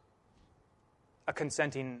just a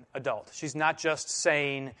consenting adult. She's not just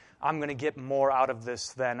saying, I'm going to get more out of this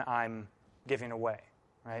than I'm giving away,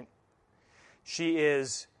 right? She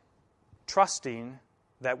is trusting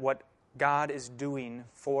that what God is doing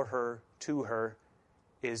for her, to her,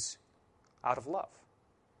 is out of love,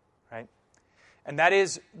 right? And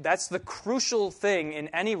that's the crucial thing in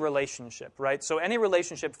any relationship, right? So any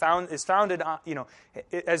relationship is founded on,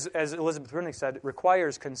 as Elizabeth Rudnick said,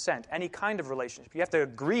 requires consent. Any kind of relationship. You have to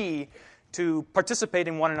agree to participate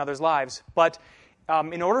in one another's lives. But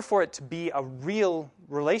in order for it to be a real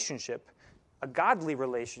relationship, a godly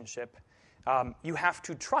relationship, you have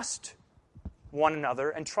to trust one another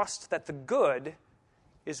and trust that the good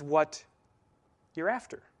is what you're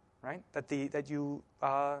after, right? That you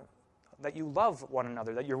love one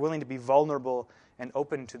another, that you're willing to be vulnerable and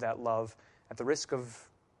open to that love at the risk of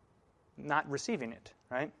not receiving it,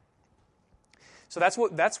 right? So that's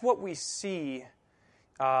what we see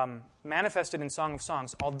manifested in Song of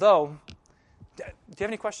Songs. Although, do you have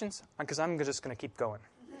any questions? Because I'm just going to keep going.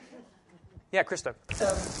 Yeah, Krista. So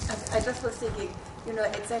I just was thinking,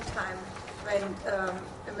 at that time when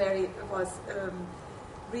Mary was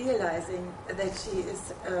realizing that she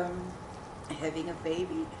is having a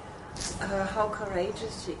baby, how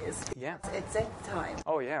courageous she is. Yeah. At that time.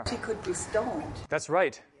 Oh, yeah. She could be stoned. That's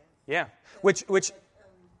right. Yeah. Which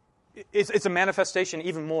it's a manifestation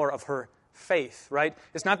even more of her faith, right?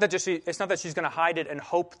 It's not that she's going to hide it and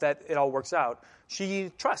hope that it all works out.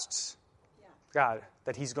 She trusts God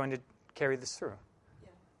that He's going to carry this through. Yeah.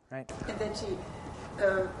 Right. And then she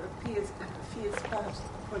feels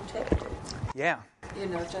protected. Yeah.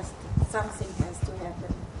 Just something has to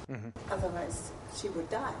happen. Mm-hmm. Otherwise, she would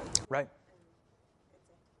die. Right.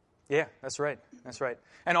 Yeah, that's right. That's right.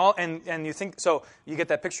 And you think so. You get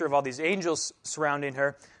that picture of all these angels surrounding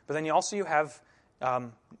her, but then you have,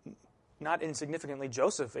 not insignificantly,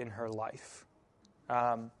 Joseph in her life,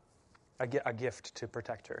 a gift to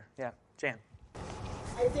protect her. Yeah, Jan.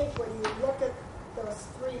 I think when you look at those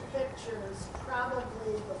three pictures,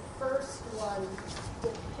 probably the first one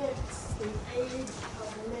depicts the age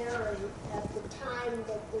of Mary at the time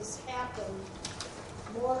that this happened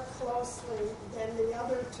more closely than the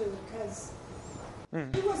other two, because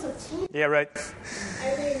she was a teenager. Yeah, right.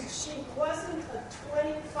 I mean, she wasn't a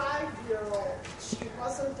 25-year-old. She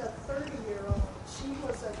wasn't a 30-year-old. She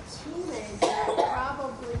was a teenager,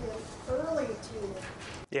 probably an early teenager.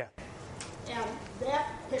 Yeah. And that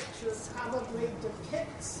picture probably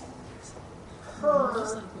depicts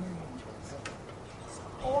her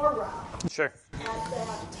aura Sure. at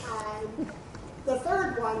that time. The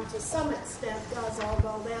third one, to some extent, does,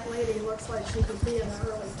 although that lady looks like she could be in her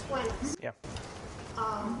early 20s. Yeah.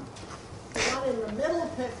 The one in the middle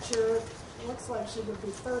picture looks like she would be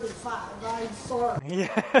 35. I'm sorry.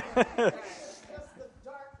 Yeah.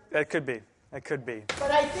 That could be. That could be.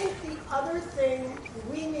 But I think the other thing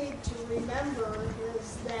we need to remember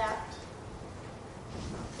is that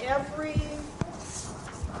every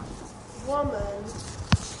woman,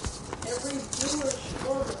 every Jewish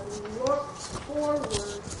woman looked forward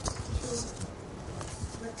to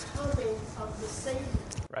the coming of the Savior.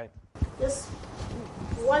 Right.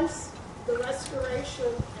 Once the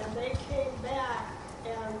restoration and they came back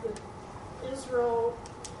and Israel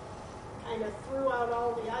kind of threw out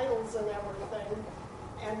all the idols and everything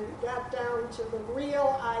and got down to the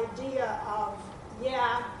real idea of,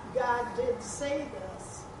 God did say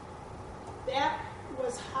this. That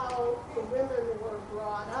was how the women were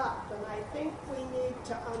brought up. And I think we need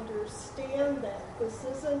to understand that. This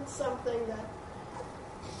isn't something that,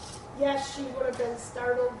 yes, she would have been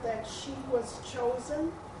startled that she was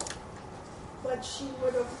chosen, but she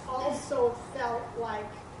would have also felt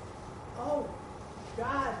like, oh,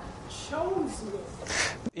 God chose me.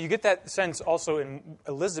 You get that sense also in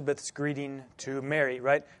Elizabeth's greeting to Mary,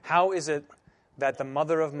 right? How is it that the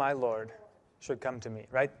mother of my Lord should come to me,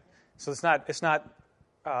 right? So it's not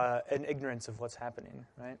an ignorance of what's happening,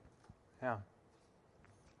 right? Yeah.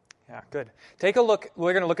 Yeah, good. Take a look.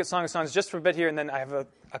 We're going to look at Song of Songs just for a bit here, and then I have a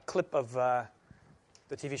clip of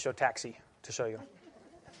the TV show Taxi to show you.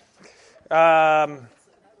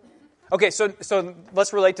 Okay, so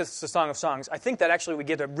let's relate to the Song of Songs. I think that actually we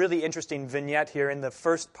get a really interesting vignette here in the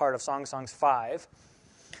first part of Song of Songs 5,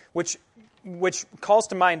 which calls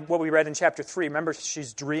to mind what we read in chapter 3. Remember,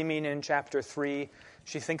 she's dreaming in chapter 3.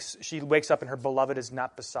 She wakes up and her beloved is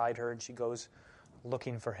not beside her, and she goes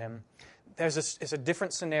looking for him. It's a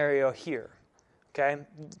different scenario here. Okay?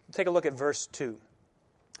 Take a look at verse 2.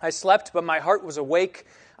 I slept, but my heart was awake.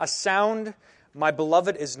 A sound, my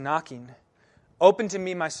beloved is knocking. Open to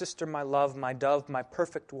me, my sister, my love, my dove, my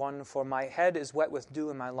perfect one, for my head is wet with dew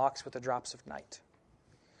and my locks with the drops of night.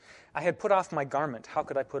 I had put off my garment, how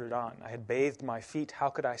could I put it on? I had bathed my feet, how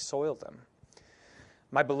could I soil them?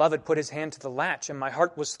 My beloved put his hand to the latch, and my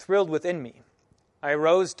heart was thrilled within me. I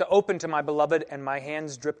arose to open to my beloved, and my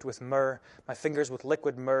hands dripped with myrrh, my fingers with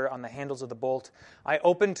liquid myrrh on the handles of the bolt. I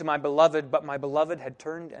opened to my beloved, but my beloved had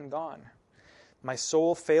turned and gone. My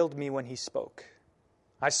soul failed me when he spoke.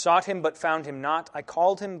 I sought him, but found him not. I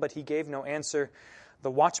called him, but he gave no answer.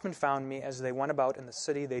 The watchmen found me as they went about in the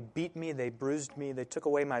city. They beat me, they bruised me, they took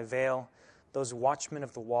away my veil, those watchmen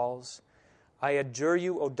of the walls. I adjure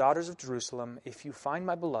you, O daughters of Jerusalem, if you find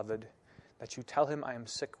my beloved, that you tell him I am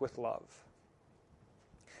sick with love.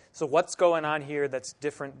 So what's going on here that's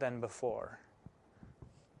different than before?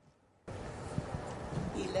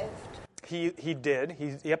 He left. He did.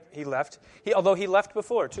 He left. Although he left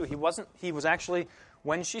before too. He was actually,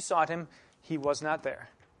 when she sought him, he was not there,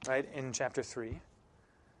 right? In chapter 3.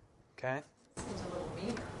 Okay? Seems a little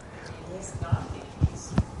meaner. He's not.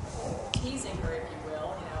 He's teasing her, if you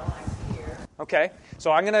will. I'm here. Okay.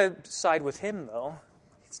 So I'm going to side with him, though.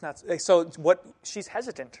 It's not. So she's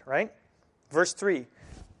hesitant, right? Verse 3.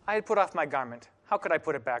 I had put off my garment. How could I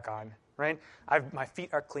put it back on, right? My feet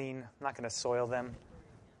are clean. I'm not going to soil them,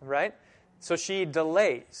 right? So she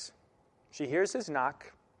delays. She hears his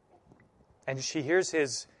knock, and she hears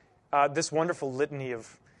his this wonderful litany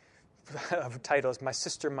of titles: my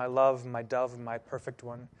sister, my love, my dove, my perfect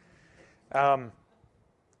one.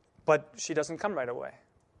 But she doesn't come right away.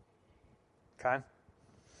 Okay.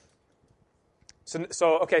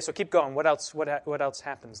 So keep going. What else? What else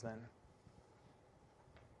happens then?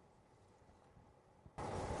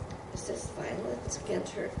 It says violence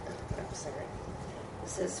against her. I'm sorry. It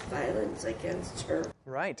says violence against her.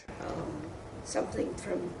 Right. Something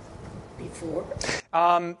from before?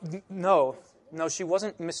 No, she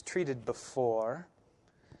wasn't mistreated before.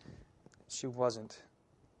 She wasn't.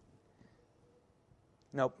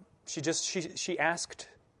 No, she asked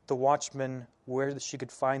the watchman where she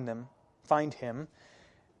could find him,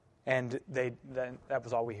 and that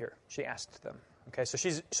was all we hear. She asked them. Okay,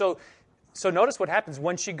 so notice what happens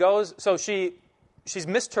when she goes. So she's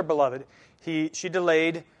missed her beloved. She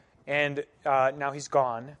delayed, and now he's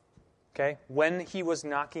gone. Okay, when he was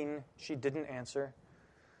knocking, she didn't answer.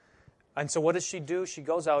 And so what does she do? She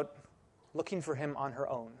goes out looking for him on her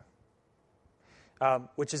own,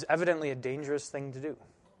 which is evidently a dangerous thing to do,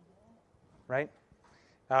 right?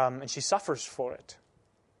 And she suffers for it.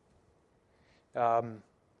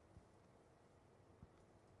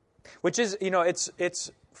 Which is,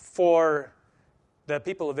 it's for the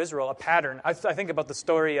people of Israel a pattern. I think about the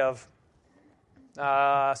story of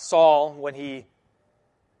Saul when he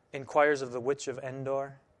inquires of the witch of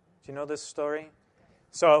Endor. Do you know this story?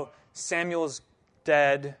 So Samuel's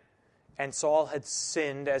dead, and Saul had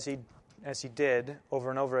sinned as he did over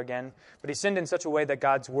and over again. But he sinned in such a way that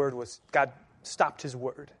God stopped his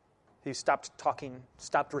word. He stopped talking,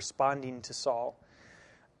 stopped responding to Saul.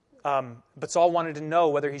 But Saul wanted to know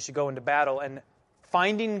whether he should go into battle, and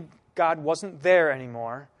finding God wasn't there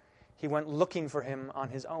anymore, he went looking for him on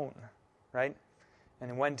his own, right? And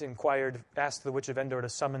he went, asked the witch of Endor to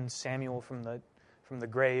summon Samuel from the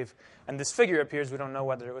grave. And this figure appears. We don't know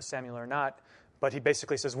whether it was Samuel or not, but he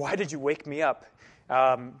basically says, "Why did you wake me up?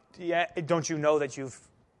 Don't you know that you've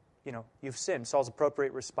sinned?" Saul's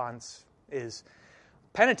appropriate response is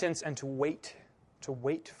penitence and to wait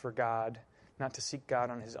for God, not to seek God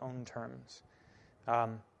on his own terms.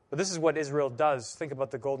 But this is what Israel does. Think about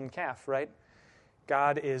the golden calf, right?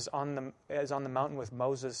 God is on the mountain with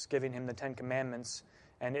Moses, giving him the 10 Commandments,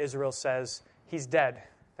 and Israel says, "He's dead.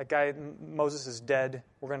 That guy Moses is dead.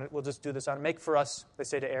 We'll just do this on. Make for us," they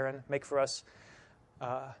say to Aaron, "make for us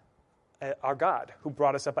our God who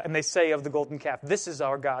brought us up." And they say of the golden calf, "This is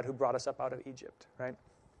our God who brought us up out of Egypt," right?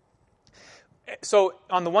 So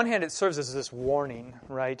on the one hand, it serves as this warning,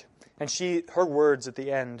 right? And her words at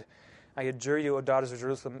the end, "I adjure you, O daughters of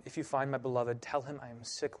Jerusalem, if you find my beloved, tell him I am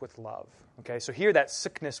sick with love." Okay, so here that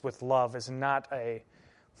sickness with love is not a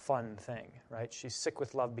fun thing, right? She's sick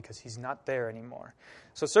with love because he's not there anymore.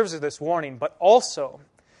 So it serves as this warning, but also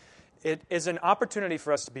it is an opportunity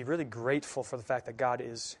for us to be really grateful for the fact that God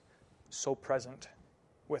is so present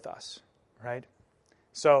with us, right?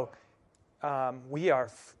 So we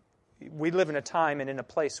live in a time and in a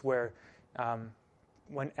place where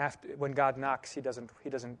when God knocks, He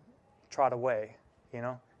doesn't trot away. You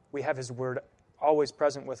know, we have His Word always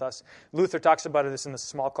present with us. Luther talks about this in the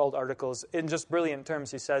Smalcald articles in just brilliant terms.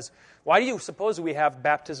 He says, "Why do you suppose we have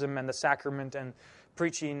baptism and the sacrament and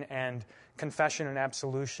preaching and confession and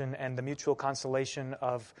absolution and the mutual consolation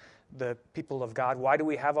of the people of God? Why do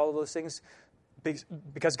we have all of those things?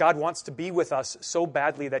 Because God wants to be with us so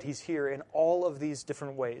badly that He's here in all of these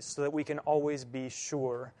different ways so that we can always be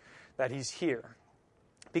sure that He's here.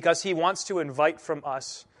 Because He wants to invite from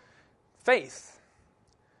us faith,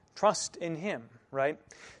 trust in Him, right?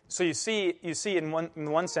 So you see in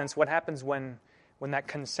one sense what happens when that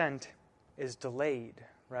consent is delayed,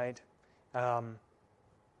 right?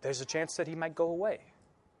 There's a chance that He might go away,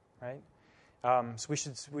 right? So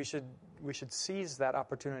we should seize that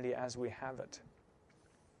opportunity as we have it.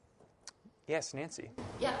 Yes, Nancy.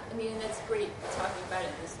 Yeah, I mean, that's great talking about it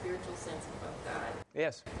in the spiritual sense of God.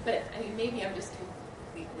 Yes. But I mean, maybe I'm just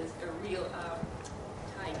with a real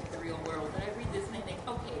tying to the real world. But I read this and I think,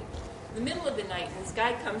 okay, in the middle of the night, this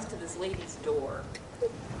guy comes to this lady's door.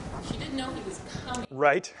 She didn't know he was coming.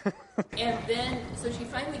 Right. And then, so she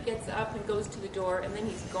finally gets up and goes to the door, and then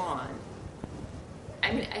he's gone.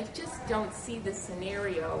 I mean, I just don't see this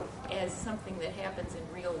scenario as something that happens in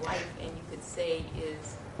real life and you could say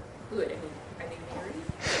is good. I mean, are they married?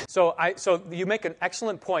 So you make an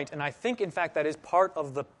excellent point, and I think, in fact, that is part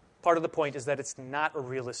of the point is that it's not a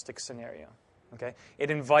realistic scenario. Okay, it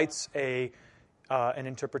invites an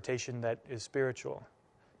interpretation that is spiritual,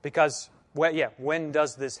 because when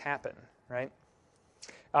does this happen? Right.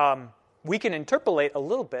 We can interpolate a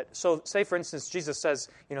little bit. So say, for instance, Jesus says,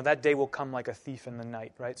 that day will come like a thief in the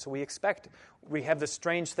night, right? So we have this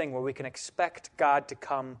strange thing where we can expect God to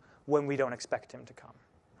come when we don't expect Him to come,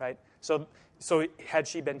 right? So had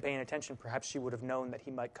she been paying attention, perhaps she would have known that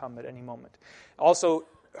He might come at any moment. Also,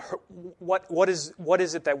 what is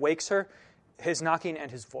it that wakes her? His knocking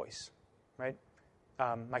and His voice, right?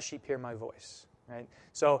 My sheep hear my voice, right?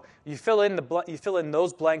 So you fill in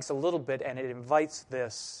those blanks a little bit, and it invites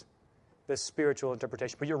this spiritual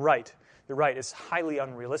interpretation. But you're right. It's highly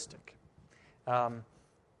unrealistic.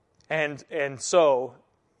 And so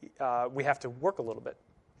we have to work a little bit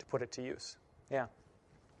to put it to use. Yeah.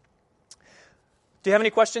 Do you have any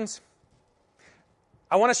questions?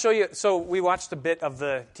 I want to show you. So we watched a bit of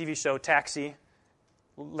the TV show Taxi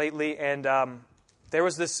lately, and there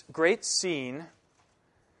was this great scene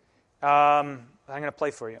I'm going to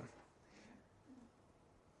play for you.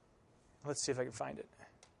 Let's see if I can find it.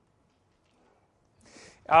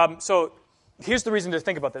 So here's the reason to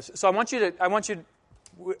think about this. So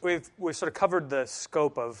we've sort of covered the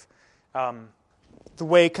scope of the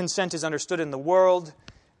way consent is understood in the world,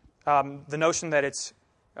 the notion that it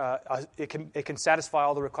can satisfy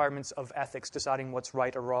all the requirements of ethics, deciding what's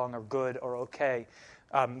right or wrong or good or okay.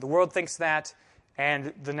 The world thinks that,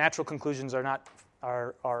 and the natural conclusions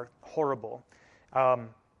are horrible.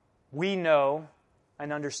 We know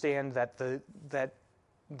and understand that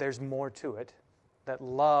there's more to it. That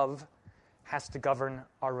love has to govern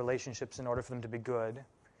our relationships in order for them to be good,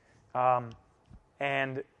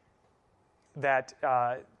 and that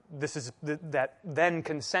that then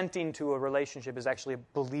consenting to a relationship is actually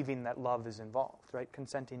believing that love is involved. Right?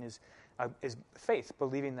 Consenting is faith,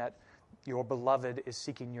 believing that your beloved is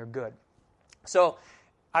seeking your good. So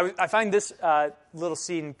I find this little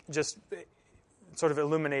scene just sort of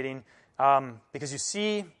illuminating because you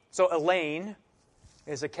see. So Elaine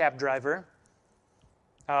is a cab driver.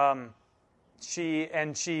 They're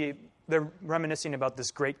reminiscing about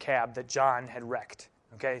this great cab that John had wrecked.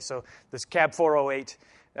 Okay, so this cab 408,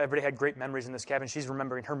 everybody had great memories in this cab, and she's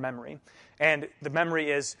remembering her memory. And the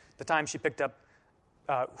memory is the time she picked up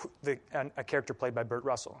a character played by Burt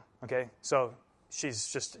Russell. Okay, so she's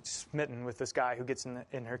just smitten with this guy who gets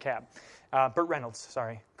in her cab. Burt Reynolds,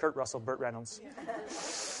 sorry. Kurt Russell, Burt Reynolds.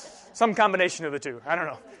 Some combination of the two. I don't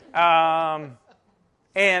know.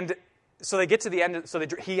 And so they get to the end. So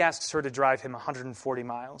he asks her to drive him 140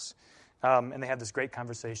 miles. And they have this great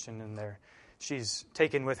conversation, and she's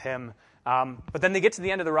taken with him. But then they get to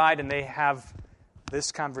the end of the ride, and they have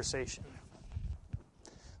this conversation.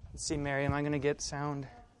 Let's see, Mary, am I going to get sound?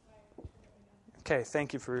 Okay,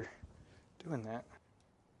 thank you for doing that.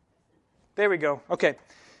 There we go. Okay.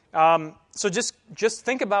 So just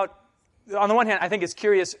think about on the one hand, I think it's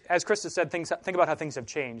curious, as Krista said, think about how things have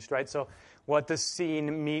changed, right? So what this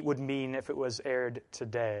scene would mean if it was aired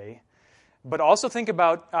today. But also think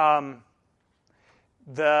about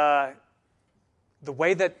the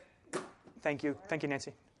way that, thank you,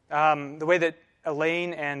 Nancy, the way that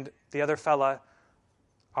Elaine and the other fella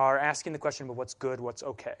are asking the question about what's good, what's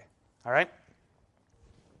okay. All right?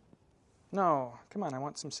 No, come on, I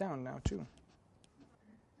want some sound now, too.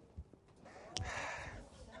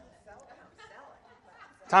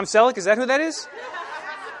 Tom Selleck, is that who that is?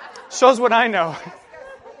 Shows what I know.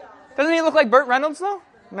 Doesn't he look like Burt Reynolds, though?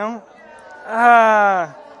 No?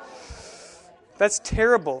 That's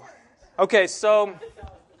terrible. Okay, so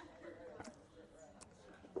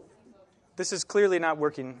this is clearly not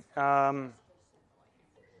working. Okay,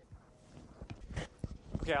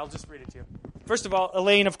 I'll just read it to you. First of all,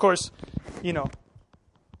 Elaine, of course,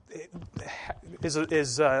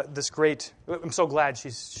 is this great. I'm so glad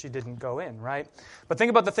she didn't go in, right? But think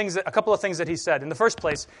about a couple of things that he said. In the first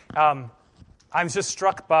place, I was just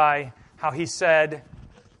struck by how he said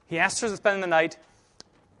he asked her to spend the night,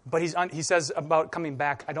 but he says about coming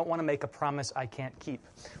back, I don't want to make a promise I can't keep,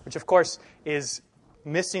 which of course is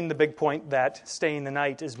missing the big point that staying the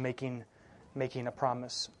night is making a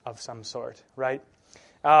promise of some sort, right?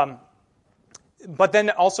 But then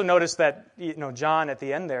also notice that John at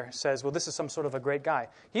the end there says, "Well, this is some sort of a great guy."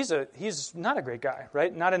 He's not a great guy,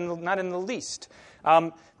 right? Not in the least,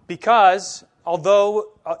 because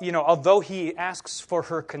although he asks for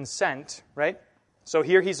her consent, right? So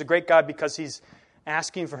here he's a great guy because he's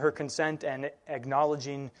asking for her consent and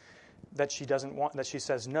acknowledging that she doesn't want, that she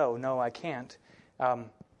says no, I can't.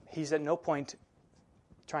 He's at no point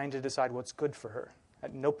trying to decide what's good for her.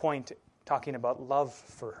 At no point talking about love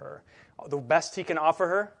for her. The best he can offer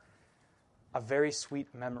her, a very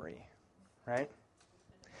sweet memory, right?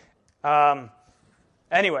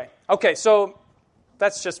 Anyway, okay, so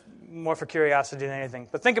that's just more for curiosity than anything.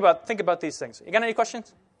 But think about these things. You got any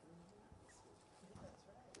questions?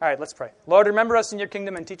 All right, let's pray. Lord, remember us in your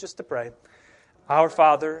kingdom and teach us to pray. Our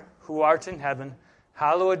Father, who art in heaven,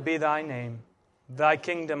 hallowed be thy name. Thy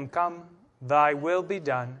kingdom come, thy will be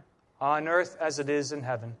done, on earth as it is in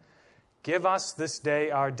heaven. Give us this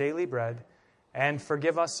day our daily bread, and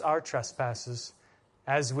forgive us our trespasses,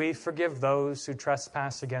 as we forgive those who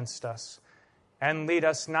trespass against us. And lead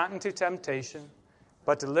us not into temptation,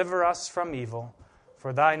 but deliver us from evil.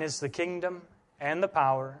 For thine is the kingdom, and the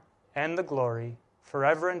power, and the glory,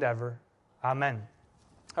 forever and ever. Amen.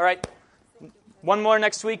 All right, one more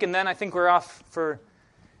next week, and then I think we're off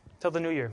till the new year.